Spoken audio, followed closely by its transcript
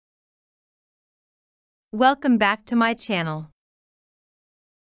Welcome back to my channel.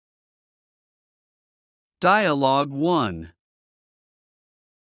 Dialogue 1.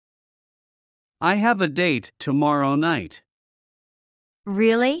 I have a date tomorrow night.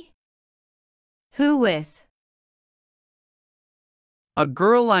 Really? Who with? A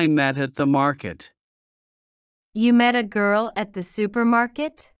girl I met at the market. You met a girl at the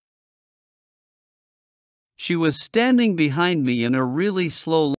supermarket? She was standing behind me in a really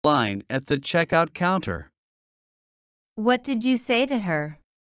slow line at the checkout counter. What did you say to her?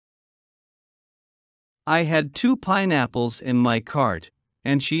 I had 2 pineapples in my cart,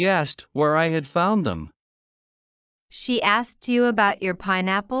 and she asked where I had found them. She asked you about your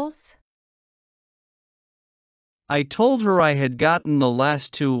pineapples? I told her I had gotten the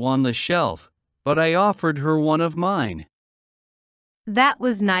last 2 on the shelf, but I offered her one of mine. That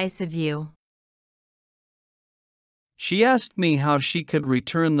was nice of you. She asked me how she could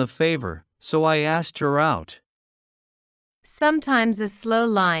return the favor, so I asked her out. Sometimes a slow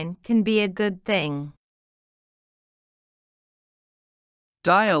line can be a good thing.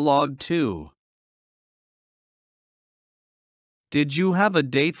 Dialogue 2. Did you have a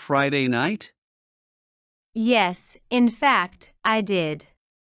date Friday night? Yes, in fact, I did.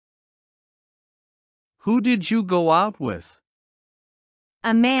 Who did you go out with?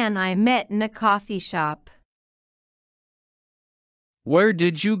 A man I met in a coffee shop. Where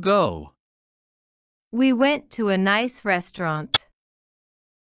did you go? We went to a nice restaurant.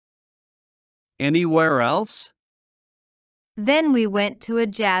 Anywhere else? Then we went to a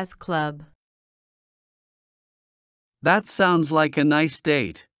jazz club. That sounds like a nice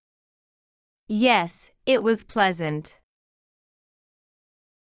date. Yes, it was pleasant.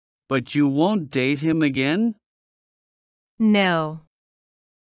 But you won't date him again? No.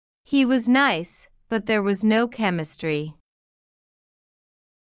 He was nice, but there was no chemistry.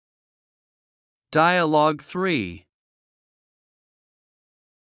 Dialogue 3.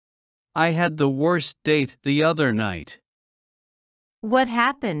 I had the worst date the other night. What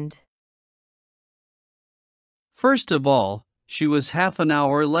happened? First of all, she was half an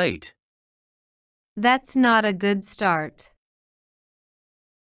hour late. That's not a good start.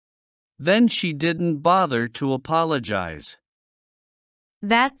 Then she didn't bother to apologize.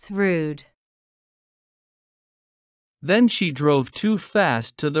 That's rude. Then she drove too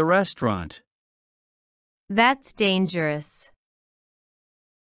fast to the restaurant. That's dangerous.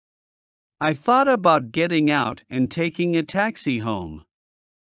 I thought about getting out and taking a taxi home.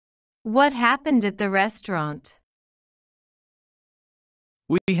 What happened at the restaurant?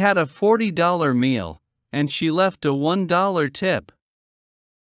 We had a $40 meal, and she left a $1 tip.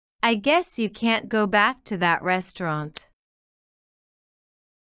 I guess you can't go back to that restaurant.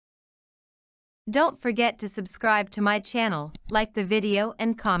 Don't forget to subscribe to my channel, like the video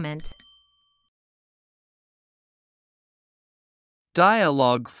and comment.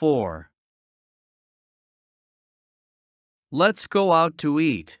 Dialogue 4. Let's go out to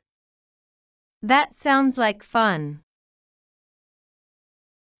eat. That sounds like fun.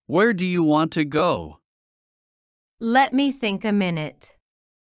 Where do you want to go? Let me think a minute.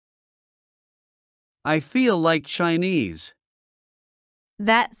 I feel like Chinese.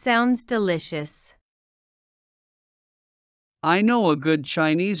 That sounds delicious. I know a good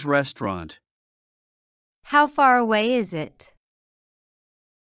Chinese restaurant. How far away is it?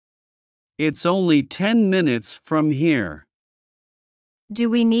 It's only 10 minutes from here. Do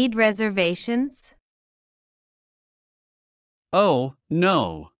we need reservations? Oh,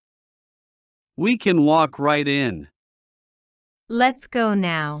 no. We can walk right in. Let's go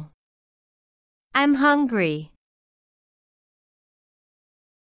now. I'm hungry.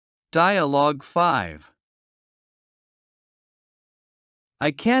 Dialogue 5.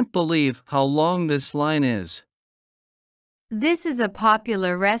 I can't believe how long this line is. This is a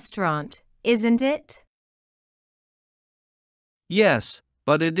popular restaurant, isn't it? Yes,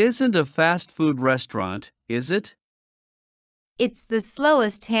 but it isn't a fast food restaurant, is it? It's the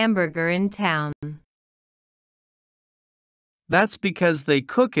slowest hamburger in town. That's because they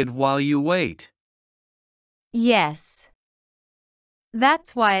cook it while you wait. Yes.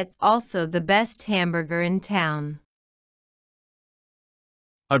 That's why it's also the best hamburger in town.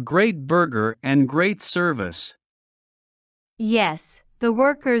 A great burger and great service. Yes, the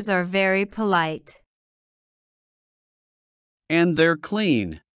workers are very polite. And they're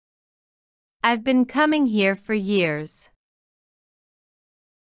clean. I've been coming here for years.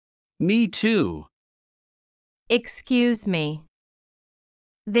 Me too. Excuse me.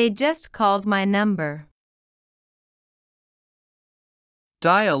 They just called my number.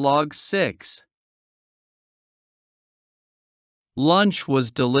 Dialogue 6. Lunch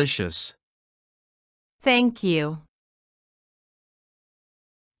was delicious. Thank you.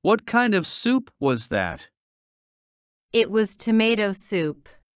 What kind of soup was that? It was tomato soup.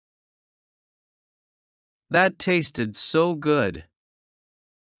 That tasted so good.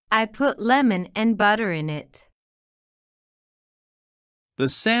 I put lemon and butter in it. The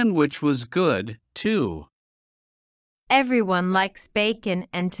sandwich was good, too. Everyone likes bacon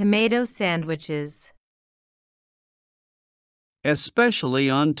and tomato sandwiches. Especially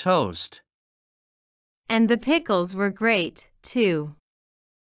on toast. And the pickles were great, too.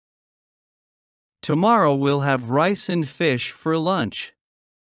 Tomorrow we'll have rice and fish for lunch.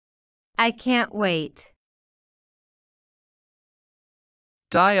 I can't wait.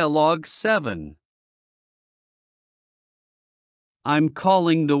 Dialogue 7. I'm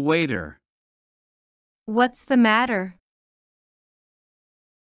calling the waiter. What's the matter?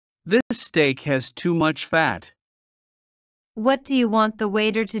 This steak has too much fat. What do you want the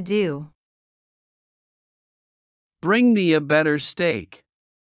waiter to do? Bring me a better steak.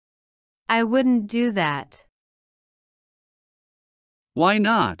 I wouldn't do that. Why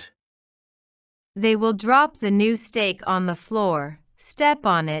not? They will drop the new steak on the floor, step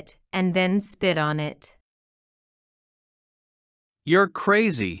on it, and then spit on it. You're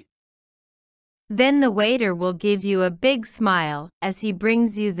crazy. Then the waiter will give you a big smile as he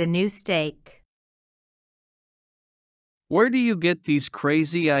brings you the new steak. Where do you get these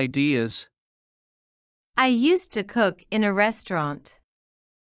crazy ideas? I used to cook in a restaurant.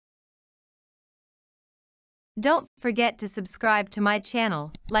 Don't forget to subscribe to my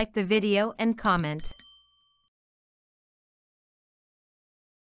channel, like the video and comment.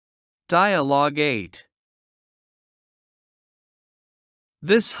 Dialogue 8.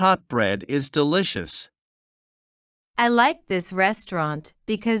 This hot bread is delicious. I like this restaurant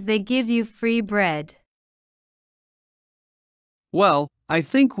because they give you free bread. Well, I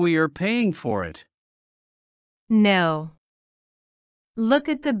think we are paying for it. No. Look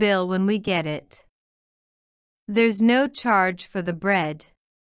at the bill when we get it. There's no charge for the bread.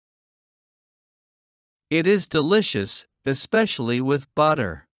 It is delicious, especially with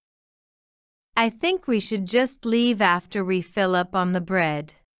butter. I think we should just leave after we fill up on the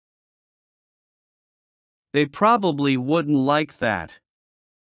bread. They probably wouldn't like that.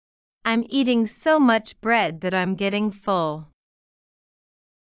 I'm eating so much bread that I'm getting full.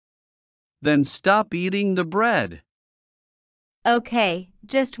 Then stop eating the bread. Okay,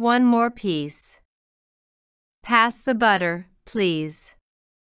 just one more piece. Pass the butter, please.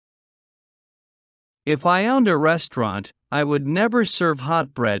 If I owned a restaurant, I would never serve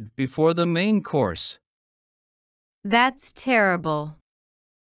hot bread before the main course. That's terrible.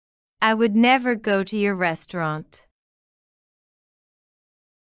 I would never go to your restaurant.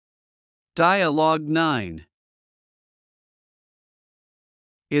 Dialogue 9.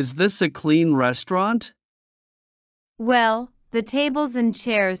 Is this a clean restaurant? Well, the tables and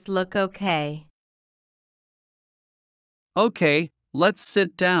chairs look okay. Okay, let's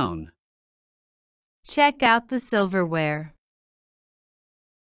sit down. Check out the silverware.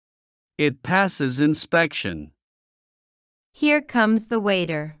 It passes inspection. Here comes the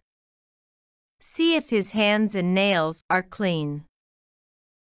waiter. See if his hands and nails are clean.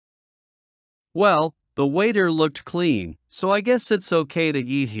 Well, the waiter looked clean, so I guess it's okay to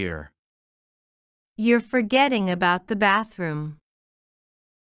eat here. You're forgetting about the bathroom.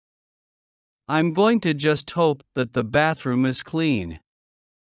 I'm going to just hope that the bathroom is clean.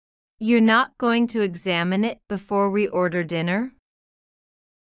 You're not going to examine it before we order dinner?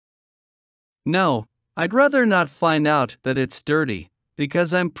 No, I'd rather not find out that it's dirty,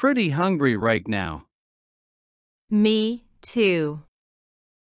 because I'm pretty hungry right now. Me, too.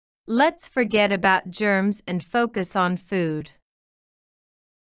 Let's forget about germs and focus on food.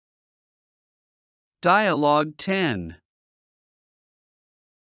 Dialogue 10.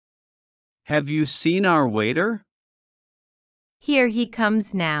 Have you seen our waiter? Here he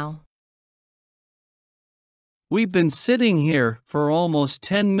comes now. We've been sitting here for almost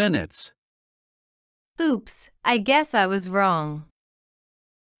 10 minutes. Oops, I guess I was wrong.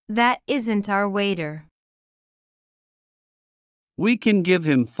 That isn't our waiter. We can give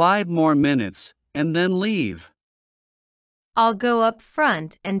him 5 more minutes and then leave. I'll go up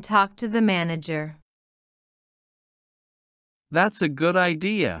front and talk to the manager. That's a good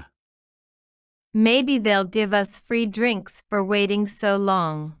idea. Maybe they'll give us free drinks for waiting so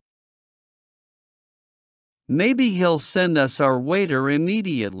long. Maybe he'll send us our waiter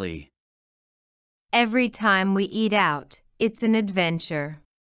immediately. Every time we eat out, it's an adventure.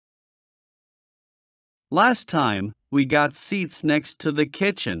 Last time, we got seats next to the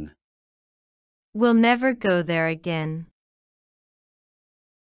kitchen. We'll never go there again.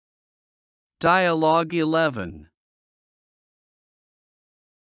 Dialogue 11.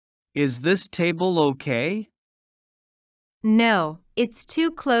 Is this table okay? No, it's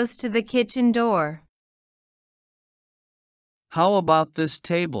too close to the kitchen door. How about this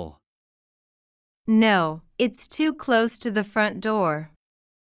table? No, it's too close to the front door.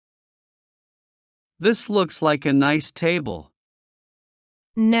 This looks like a nice table.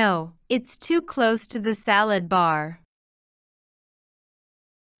 No, it's too close to the salad bar.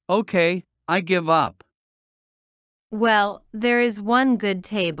 Okay, I give up. Well, there is one good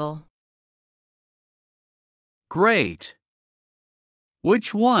table. Great.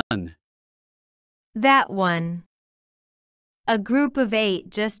 Which one? That one. A group of 8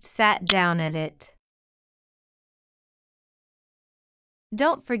 just sat down at it.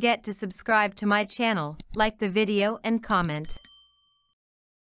 Don't forget to subscribe to my channel, like the video and comment.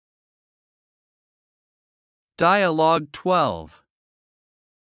 Dialogue 12.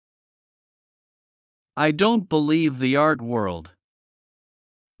 I don't believe the art world.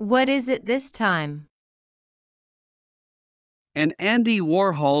 What is it this time? An Andy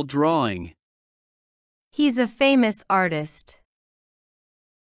Warhol drawing. He's a famous artist.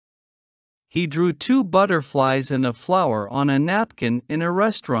 He drew 2 butterflies and a flower on a napkin in a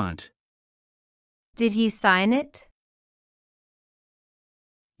restaurant. Did he sign it?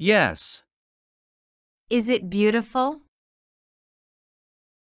 Yes. Is it beautiful?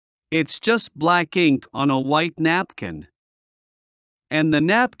 It's just black ink on a white napkin. And the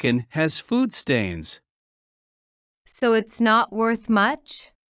napkin has food stains. So it's not worth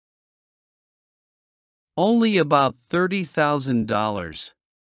much? Only about $30,000.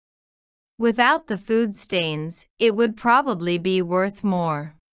 Without the food stains, it would probably be worth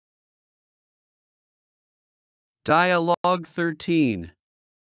more. Dialogue 13.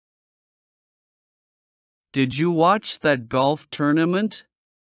 Did you watch that golf tournament?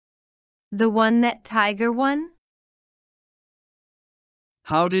 The one that Tiger won?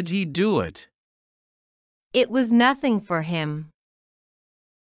 How did he do it? It was nothing for him.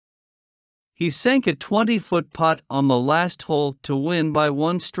 He sank a 20-foot putt on the last hole to win by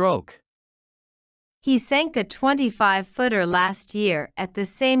 1 stroke. He sank a 25-footer last year at the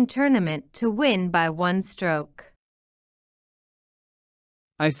same tournament to win by 1 stroke.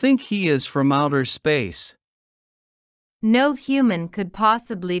 I think he is from outer space. No human could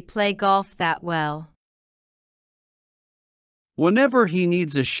possibly play golf that well. Whenever he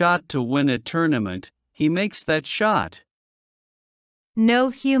needs a shot to win a tournament, he makes that shot. No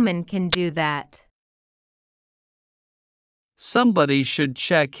human can do that. Somebody should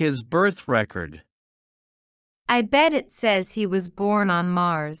check his birth record. I bet it says he was born on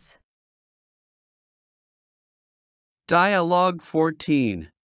Mars. Dialogue 14.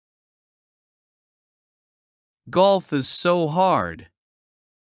 Golf is so hard.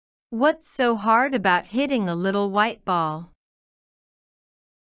 What's so hard about hitting a little white ball?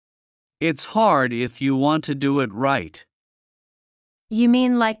 It's hard if you want to do it right. You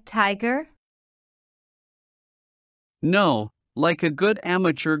mean like Tiger? No, like a good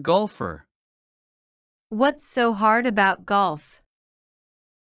amateur golfer. What's so hard about golf?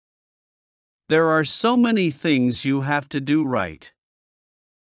 There are so many things you have to do right.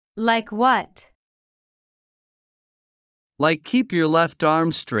 Like what? Like keep your left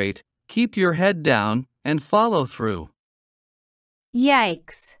arm straight, keep your head down, and follow through.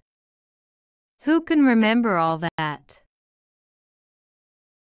 Yikes! Who can remember all that?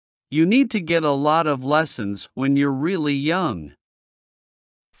 You need to get a lot of lessons when you're really young.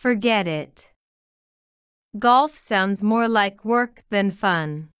 Forget it. Golf sounds more like work than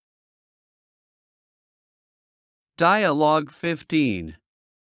fun. Dialogue 15.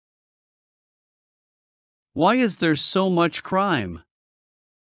 Why is there so much crime?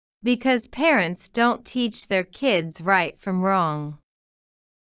 Because parents don't teach their kids right from wrong.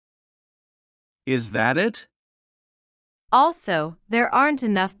 Is that it? Also, there aren't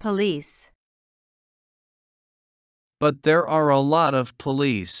enough police. But there are a lot of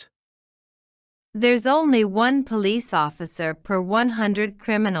police. There's only 1 police officer per 100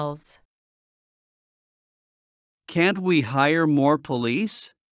 criminals. Can't we hire more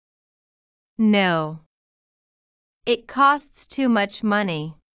police? No. It costs too much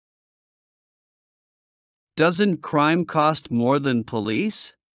money. Doesn't crime cost more than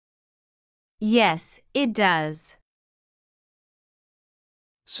police? Yes, it does.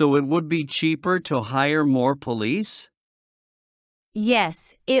 So it would be cheaper to hire more police?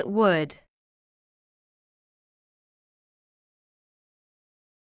 Yes, it would.